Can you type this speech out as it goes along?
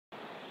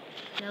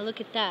Now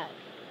look at that.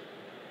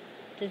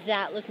 Does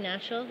that look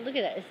natural? Look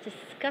at that. It's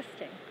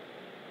disgusting.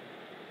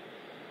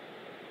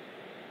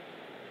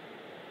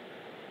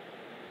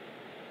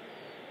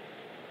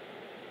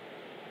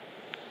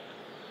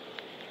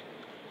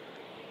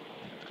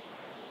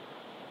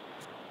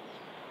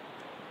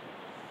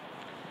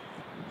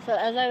 So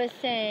as I was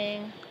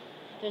saying,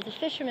 there's a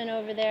fisherman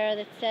over there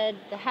that said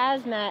the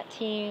hazmat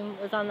team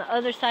was on the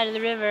other side of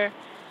the river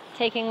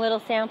taking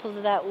little samples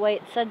of that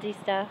white sudsy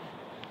stuff.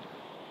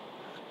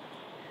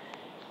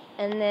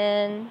 And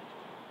then,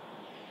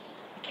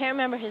 I can't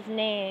remember his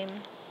name.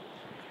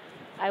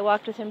 I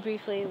walked with him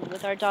briefly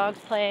with our dogs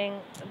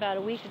playing about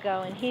a week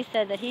ago, and he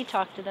said that he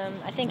talked to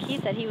them. I think he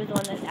said he was the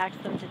one that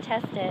asked them to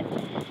test it,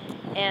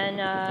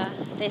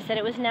 and they said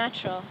it was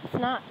natural. It's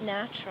not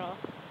natural.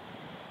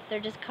 They're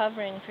just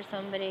covering for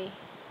somebody.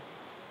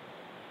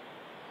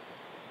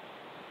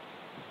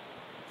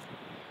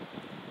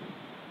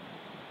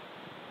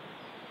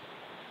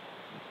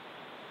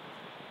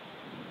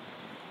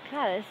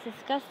 God, it's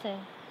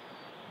disgusting.